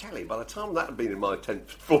I tell you, by the time that had been in my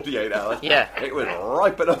 48 hours, Yeah. it was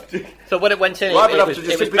ripe enough to. So when it went in, Ripe it enough was, to it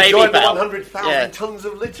just was simply baby join the bell. 100,000 Yeah. tons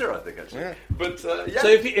of litter, I think, actually. Yeah. But, So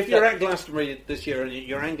if you're at Glastonbury this year and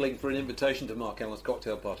you're angling for an invitation to Mark Allen's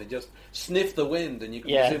cocktail party, just sniff the wind and you can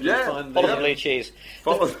Yeah. presumably Yeah. find Follow the... the blue cheese.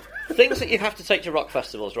 Follow- Things that you have to take to rock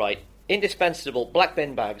festivals, right? Indispensable black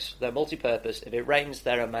bin bags. They're multi-purpose. If it rains,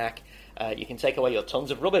 they're a Mac. You can take away your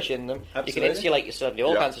tons of rubbish in them. Absolutely. You can insulate yourself, do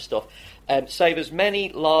all Yeah. kinds of stuff. Save as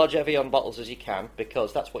many large Evian bottles as you can,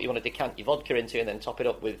 because that's what you want to decant your vodka into, and then top it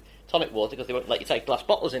up with tonic water, because they won't let you take glass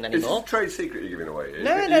bottles in Is this anymore. a trade secret you're giving away?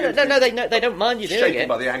 No, they don't mind you doing Shaken it.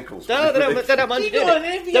 by the ankles. No, they don't mind you You doing got an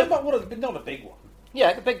it. Evian, Don't- but not a big one.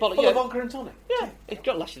 Yeah, a big bottle. Full Yeah, of vodka and tonic. yeah, it's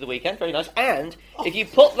got to last you the weekend. Very nice. And if you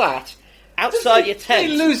put that outside your They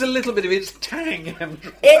tent, lose a little bit of its tang.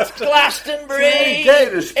 it's Glastonbury. Yeah,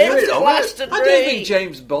 the spirit It's of it. Glastonbury. I don't think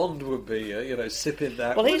James Bond would be, sipping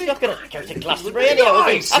that. Well, would he's he? not going to go to Glastonbury Really anyway.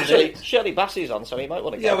 nice, isn't Actually, it? Shirley Bassey's on, so he might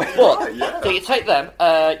want to Yeah, go. well- But Yeah. so you take them.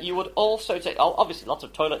 You would also take obviously lots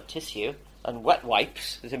of toilet tissue and wet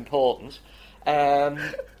wipes is important.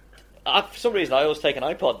 For some reason, I always take an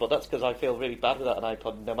iPod, but that's because I feel really bad without an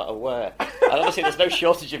iPod, no matter where. And obviously, there's no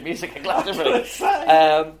shortage of music at Glastonbury.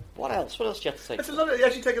 What else? What else do you have to take? It's a lot of, you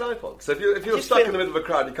actually take an iPod. So if you're just stuck feel- in the middle of a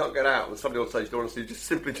crowd and you can't get out, and somebody will say you don't want to see, just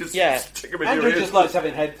simply Yeah. stick them in Andrew your ears. just likes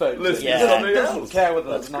having headphones. Listen to He something doesn't else. care whether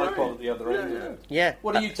there's That's an great. iPod at the other end. Yeah. Yeah.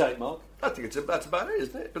 What do you take, Mark? I think that's about it,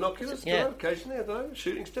 isn't it? Binoculars, Yeah. occasionally, I don't know,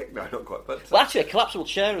 shooting stick, no, not quite. But Well, actually, a collapsible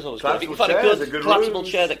chair is always good. If you can find Collapsible a chair is good, a good collapsible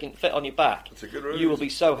ruse. chair that can fit on your back, It's a good you will ruse. be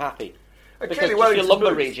so happy. Because clearly just your Wellington lumbar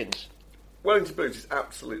boots. regions. Wellington boots is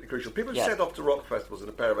absolutely crucial. People who Yeah. set off to rock festivals in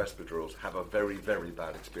a pair of espadrilles have a very, very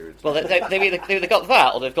bad experience. Well, they've either got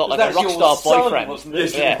that, or they've got like a That's rock your star son, boyfriend. wasn't it?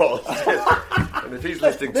 Yes, Yeah. it was. And if he's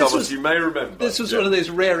listening, This Thomas, was- you may remember. This was one of those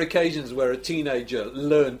rare occasions where a teenager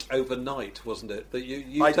learnt overnight, wasn't it? That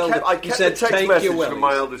you I told kept, him, I you kept said, the text take message your from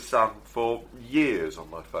my wellies. eldest son for years on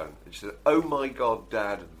my phone. He said, "Oh my God,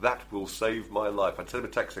 Dad, that will save my life." I'd send him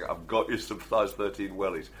a text saying, "I've got you some size 13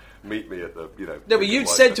 wellies. Meet me at the, No, but you'd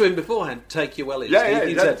said to him beforehand, take your wellies. Yeah, yeah, He'd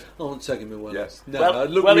he said, did. oh, I'm taking my wellies. Yes. No, Well, I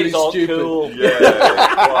look wellies really are stupid. cool.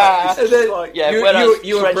 Yeah, And then Yeah, you whereas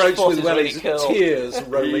you trench approached foot with is really wellies, cool. tears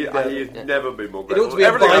rolling down. He's never been more It ought to grateful. be a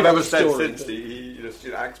Everything I've Bible ever said story. since, he just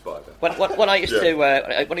acts by that. When I used Yeah. to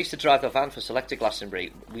when I used to drive the van for Selected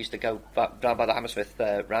Glastonbury, we used to go down by the Hammersmith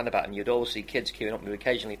roundabout, and you'd always see kids queuing up, and we'd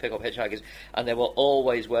occasionally pick up hitchhikers, and they were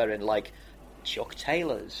always wearing like Chuck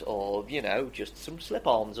Taylors or just some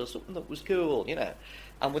slip-ons or something that was cool,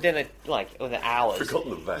 And within hours,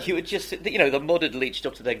 Forgotten the van. you would just the mud had leached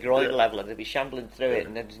up to their groin level, and they'd be shambling through it,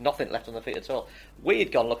 and there was nothing left on their feet at all.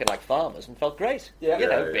 We'd gone looking like farmers and felt great. Yeah. Big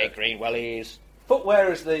Yeah. green wellies,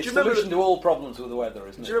 Footwear is the you remember solution to all problems with the weather,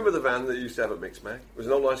 isn't it? Do you remember the van that you used to have at Mixmag? It was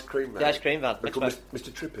an old ice cream van. The ice cream van. It was called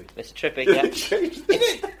Mr. Trippy. Mr. Trippy, They yeah. changed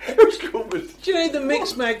it. It was called Mr. Do you know the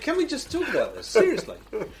Mixmag? Can we just talk about this seriously?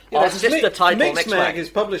 It's just the title, Mixmag Mixmag. is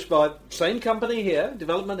published by same company here,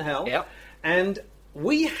 Development Hell. Yep. And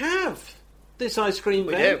we have this ice cream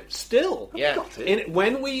We van do. still. Yeah.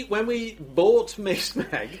 When we bought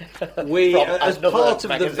Mixmag, we From as another part of the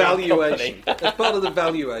magazine valuation, company. as part of the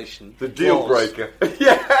valuation, The deal was- breaker.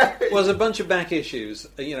 Yeah. was a bunch of back issues,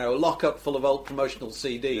 a lock-up full of old promotional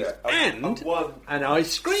CDs, Yeah, and one an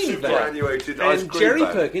ice cream van. superannuated ice And cream Jerry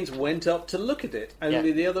van. Perkins went up to look at it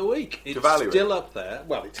only the other week. It's value it. still up there.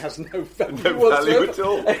 Well, it has no value No whatsoever. value at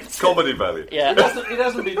all. It's comedy value. Yeah. It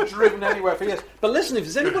hasn't been driven anywhere for years. But listen, if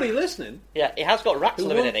there's anybody listening Yeah, it has got rats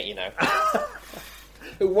living in it, you know.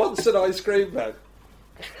 who wants an ice cream van,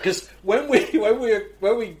 because when we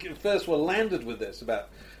first were landed with this about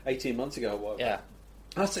 18 months ago, or whatever, Yeah.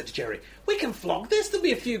 I said to Jerry, we can flog this, there'll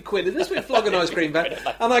be a few quid in this, we can flog an ice cream van.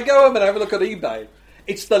 And I go home and have a look at eBay.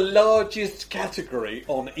 It's the largest category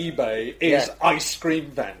on eBay is Yeah. ice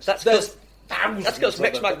cream vans. That's There's That's thousands because of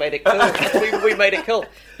them. Mixmag made it cool. we made it cool.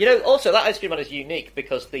 You know, also, that ice cream man is unique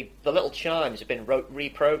because the little chimes have been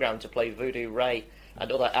reprogrammed to play Voodoo Ray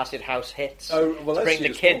and other acid house hits Oh, well, to that's bring the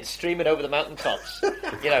useful. kids streaming over the mountaintops,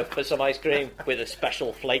 for some ice cream with a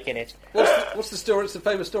special flake in it. What's the story? It's the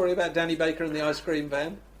famous story about Danny Baker and the ice cream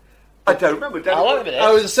van. I don't remember. Danny. I remember this.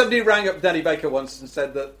 Oh, somebody rang up Danny Baker once and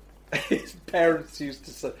said that his parents used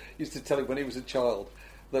to tell him when he was a child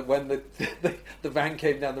that when the van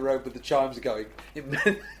came down the road with the chimes going,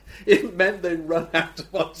 it meant they'd run out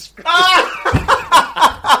of ice cream.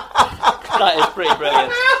 That is pretty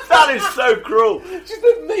brilliant. That is so cruel. It's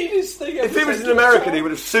the meanest thing ever. If he was said an to a American, child. he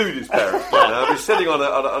would have sued his parents by now. He'd be sitting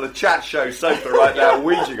on a chat show sofa right now,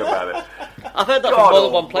 wheezing about it. I've heard that God from more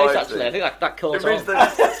than one place, almighty. actually. I think that caught It means on.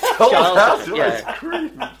 that sold out to Yeah. ice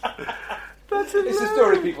cream. That's It's a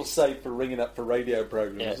story people say for ringing up for radio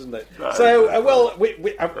programs, Yeah. isn't it? That So, is- well, we've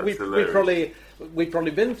hilarious.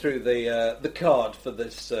 probably been through the card for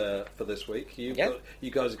this week. You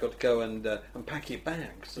guys have got to go and pack your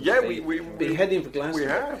bags. And Yeah, be we heading for Glasgow. we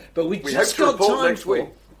have. But we We just hope to got report time next for. week.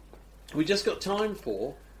 We just got time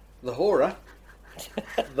for the horror.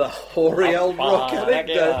 The hoary old rock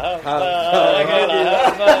anecdote.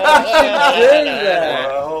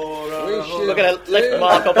 We're going to lift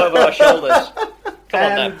Mark up over our shoulders. Come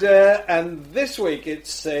on now. And this week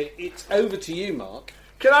it's over to you, Mark.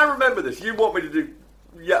 Can I remember this? You want me to do?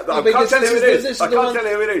 Yeah, I because can't tell you who it is. this I the can't one- tell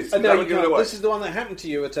you who it is. No, That you would give it can't. away. This is the one that happened to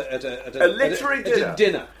you at A literary dinner. At a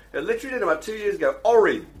dinner. A literary dinner about 2 years ago.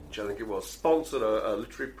 Orange, I think it was, sponsored a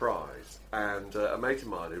literary prize, and a mate of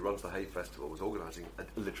mine who runs the Hay Festival was organising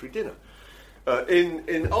a literary dinner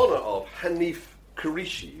in honour of Hanif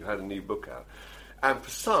Kureishi, who had a new book out, and for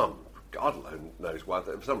some. God alone knows why.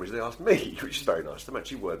 For some reason, they asked me, which is very nice. They're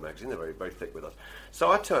actually Word magazine. They're very, very thick with us.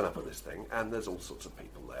 So I turn up at this thing, and there's all sorts of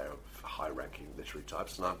people there, high-ranking literary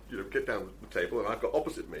types. And I, get down the table, and I've got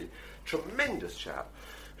opposite me tremendous chap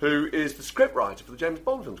who is the scriptwriter for the James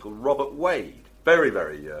Bond films called Robert Wade. Very,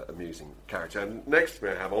 very amusing character. And next to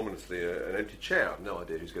me, I have ominously an empty chair. I have no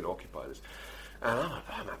idea who's going to occupy this. And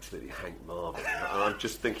I'm absolutely Hank Marvin. And I'm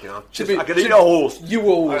just thinking, I could eat a horse. You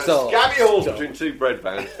always are. Scabby horse between two bread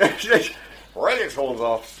vans. Rake its horns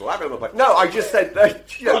off, slap it on the plate. No, I just said,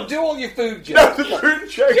 Go on, do all your food no, jokes. the food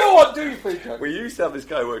joke. Go on, do your food jokes. We used to have this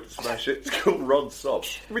guy who worked at Smash It. It's called Rod Sopp.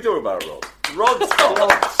 We talking about Rod. Rod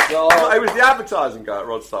Sopp. He was the advertising guy at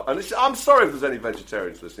Rod Sopp. And I'm sorry if there's any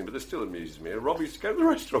vegetarians listening, but this still amuses me. And Rob used to go to the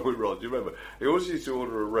restaurant with Rod. Do you remember? He always used to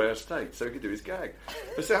order a rare steak so he could do his gag.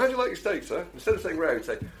 I'd say, "How do you like your steak, sir?" Instead of saying rare, he'd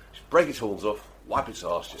say, "Just break its horns off, wipe its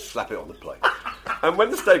arse, just slap it on the plate." And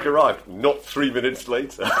when the steak arrived, not 3 minutes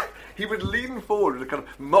later, he would lean forward in a kind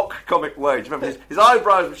of mock comic way. Do you remember his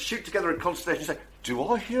eyebrows would shoot together in consternation and say, "Do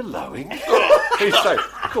I hear lowing?" He'd say,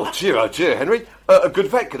 oh dear, Henry, a good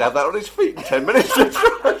vet could have that on his feet in 10 minutes.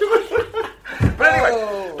 But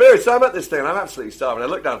anyway, so I'm at this thing and I'm absolutely starving. I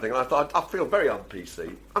look down the thing and I thought, I feel very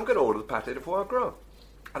un-PC. I'm going to order the pâté de foie gras.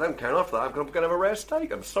 I don't care after that. I'm going to have a rare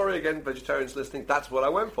steak. I'm sorry again, vegetarians listening. That's what I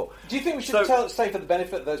went for. Do you think we should say for the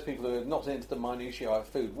benefit of those people who are not into the minutiae of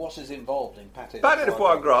food, what is involved in pâté? Pâté de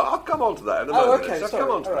foie gras. I'll come on to that in a moment. okay, I'll sorry.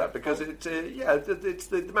 come on to All that right. because it's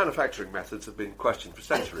the manufacturing methods have been questioned for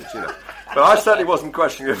centuries, But I certainly wasn't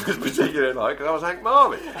questioning it this particular night because I was Hank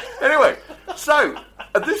Marvin. Anyway, so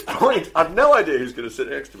at this point, I've no idea who's going to sit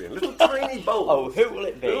next to me in little tiny bowls. Oh, who will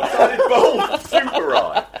it be? Little tiny bowls of super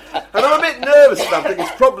rye. And I'm a bit nervous. I'm thinking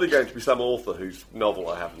it's probably probably going to be some author whose novel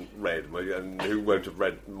I haven't read and who won't have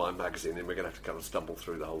read my magazine, and we're going to have to kind of stumble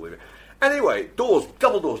through the whole thing. Anyway,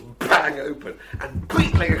 double doors bang open, and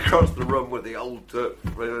beetling across the room with the old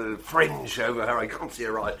fringe over her, I can't see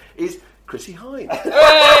her eyes, is Chrissie Hynde. Hey! And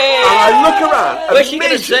I look around. Where's she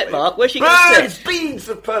going to sit, Mark? Where's she going to sit? Beads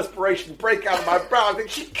of perspiration break out of my brow. I think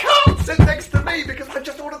she can't sit next to me because I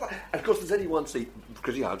just ordered that. And of course, there's only one seat.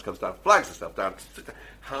 Chrissie Hynde comes down, flags herself down.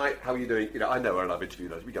 Hi, how are you doing? You know, I know her and I've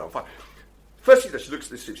interviewed her. We get on fine. First thing she looks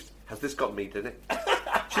at this soup. She says, has this got meat in it?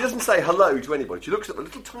 She doesn't say hello to anybody. She looks at the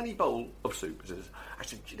little tiny bowl of soup and says, I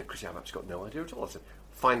said, you know, Chrissie, I've actually got no idea at all. I said,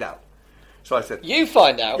 find out. So I said... You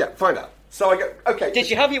find out? Yeah, find out. So I go, okay. Did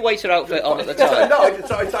you have your waiter outfit on at the time? No, I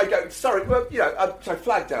go, sorry, well, you know, so I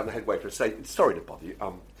flag down the head waiter and say, sorry to bother you,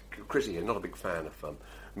 Chrissie here, not a big fan of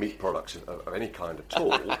meat products of any kind at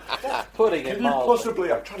all. Putting it Can you mildly.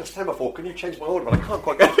 possibly, I'm trying to semaphore, can you change my order, but I can't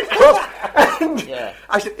quite get it across. And Yeah.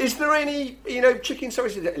 I said, is there any, you know, chicken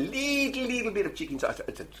sauce? She said, a little bit of chicken sauce.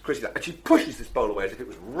 I said, Chrissie, and she pushes this bowl away as if it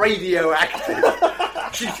was radioactive.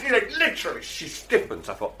 She's, you know, literally, she stiffens.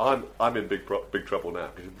 I thought, I'm in big trouble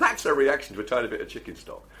now, because that's her reaction to a tiny bit of chicken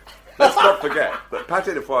stock. Let's not forget that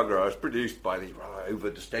pâté de foie gras is produced by the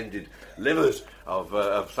over-distended livers of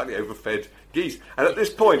slightly overfed geese. And at this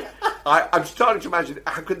point, I'm starting to imagine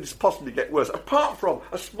how could this possibly get worse, apart from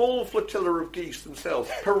a small flotilla of geese themselves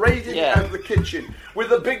parading out of the kitchen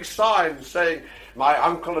with a big sign saying, my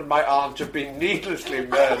uncle and my aunt have been needlessly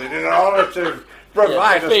murdered in order to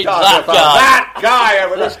provide a starter for that guy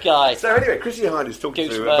over there. This guy. So anyway, Chrissie Hynde is talking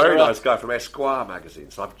Goose to murderer. a very nice guy from Esquire magazine.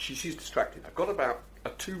 So she's distracted. I've got about a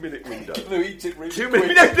 2-minute window. Who eats it really 2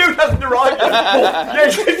 minutes. No, dude hasn't arrived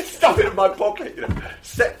yet. Yeah, stuff it in my pocket. You know,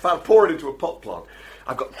 pour it into a pot plant.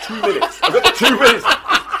 I've got 2 minutes.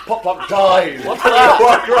 Pot plant dies. What's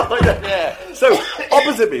that? Yeah. So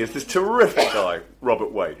opposite me is this terrific guy,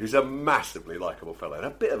 Robert Wade, who's a massively likeable fellow and a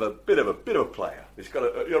bit of a player. He's got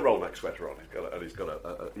a rollback sweater on. He's got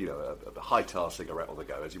a high tar cigarette on the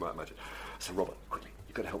go, as you might imagine. So Robert, quickly,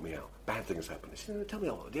 you've got to help me out. Bad things happen. He said, tell me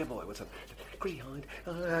all, dear boy, what's up? Chrissie Hynde,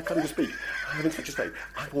 I can't even speak. I'm in such a state.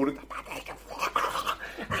 I've ordered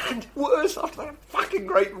and worse after that fucking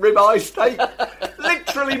great ribeye steak.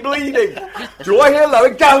 Literally bleeding. Do I hear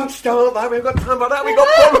low? Don't start that. We've got time for that. We've got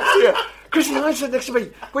problems here. Chrissie Hynde said next to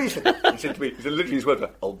me. What do you say? He said to me, he said literally his words,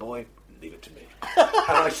 old boy, leave it to me.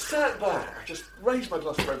 And I sat back, I just raised my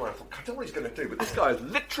glass of red wine. I thought, I don't know what he's going to do, but this guy is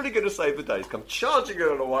literally going to save the day. He's come charging in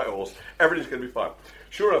on a white horse. Everything's going to be fine.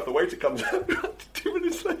 Sure enough, the waiter comes out 2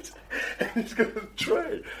 minutes later, and he's got a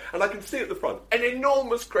tray. And I can see at the front an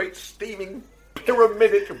enormous, great, steaming,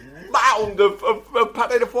 pyramidic mound of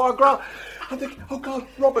pâté de foie gras. I'm thinking, oh God,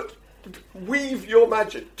 Robert, weave your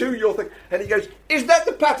magic, do your thing. And he goes, is that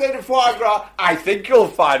the pâté de foie gras? I think you'll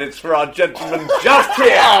find it's for our gentleman just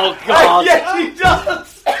here. Oh, God. Yes, he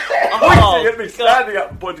does. Pointing at me, standing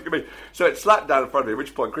up and pointing at me. So it's slapped down in front of me, at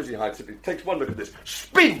which point Chrissie Hynde simply takes one look at this,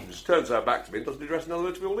 spins, turns her back to me, and doesn't address another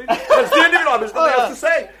word to me all evening. That's the end of it. There's nothing else to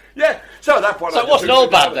say. Yeah. So at that point... So it wasn't all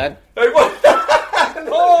bad then?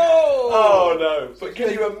 Oh, no. But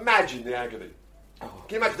can you imagine the agony? Can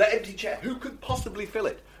you imagine that empty chair? Who could possibly fill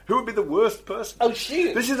it? Who would be the worst person? Oh,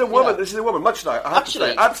 she. This is a woman. Yeah. This is a woman. Much like I have to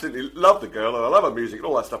say, I absolutely love the girl and I love her music and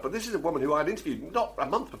all that stuff. But this is a woman who I'd interviewed not a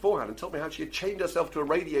month beforehand and told me how she had chained herself to a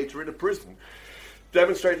radiator in a prison,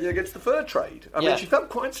 demonstrating against the fur trade. I mean, she felt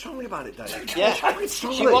quite strongly about it, Dave. Yeah.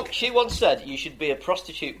 She once said you should be a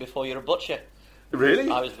prostitute before you're a butcher.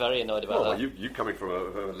 Really? I was very annoyed about that. Well, you coming from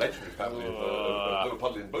a legendary family of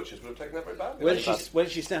Liverpudlian butchers would have taken that very badly. Where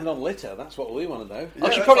does she stand on litter? That's what we want to know. Yeah,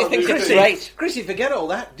 she probably thinks it's great. Chrissie, forget all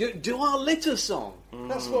that. Do our litter song.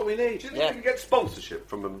 That's what we need. Do you think we can get sponsorship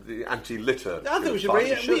from the anti-litter? I think we should.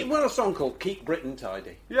 We want a song called "Keep Britain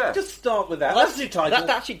Tidy." Yeah, just start with that. That's your title. That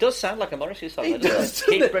actually does sound like a Morrissey song. It does.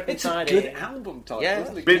 Keep Britain it's Tidy. A good album title. Yeah.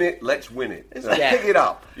 Isn't it? Bin it, let's win it. Pick it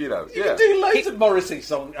up. You know. You can do loads of Morrissey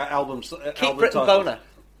song albums. Keep Britain Boner.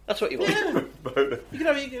 That's what you want. Yeah. You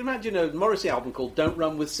can imagine a Morrissey album called "Don't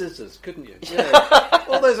Run with Scissors," couldn't you? Yeah.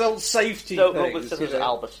 All those old safety Don't things. Run with Scissors,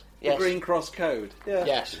 Albus. Yes. The Green Cross Code. Yeah.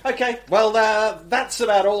 Yes. Okay. Well, that's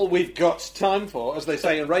about all we've got time for, as they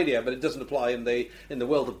say in radio, but it doesn't apply in the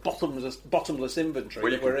world of bottomless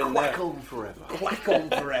inventory that we're in there. Quack on forever. Quack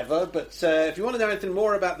on forever. But if you want to know anything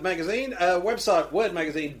more about the magazine, website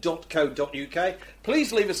wordmagazine.co.uk.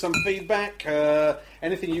 Please leave us some feedback.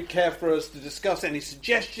 Anything you care for us to discuss, any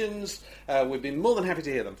suggestions, we'd be more than happy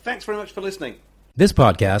to hear them. Thanks very much for listening. This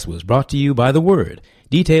podcast was brought to you by The Word.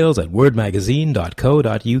 Details at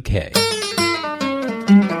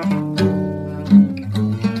wordmagazine.co.uk.